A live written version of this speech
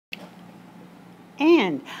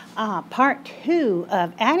And part 2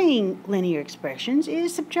 of adding linear expressions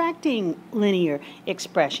is subtracting linear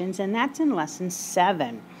expressions, and that's in lesson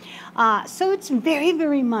 7. So it's very,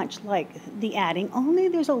 very much like the adding, only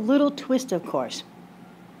there's a little twist, of course.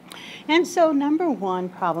 And so number 1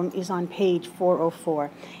 problem is on page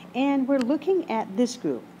 404, and we're looking at this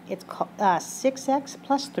group. It's called 6x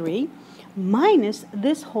plus 3 minus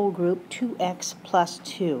this whole group, 2x plus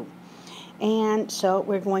 2. And so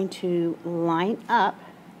we're going to line up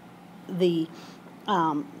the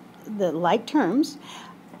like terms,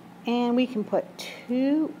 and we can put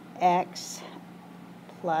 2x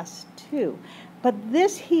plus 2. But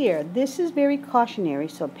this here, this is very cautionary,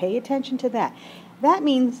 so pay attention to that. That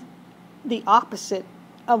means the opposite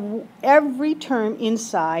of every term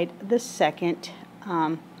inside the second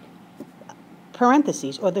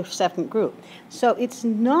parentheses, or the second group. So it's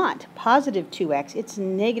not positive 2x, it's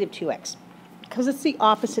negative 2x, because it's the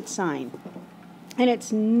opposite sign. And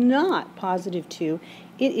it's not positive 2,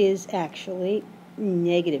 it is actually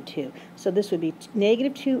negative 2. So this would be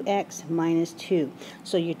negative 2x minus 2.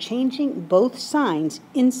 So you're changing both signs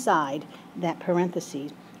inside that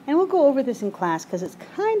parentheses. And we'll go over this in class because it's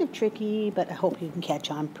kind of tricky, but I hope you can catch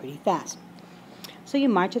on pretty fast. So you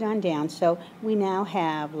march it on down. So we now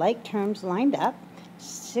have like terms lined up.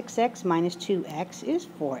 6x minus 2x is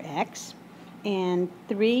 4x. And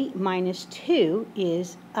 3 minus 2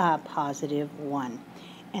 is positive 1.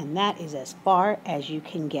 And that is as far as you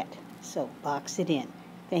can get. So box it in.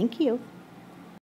 Thank you.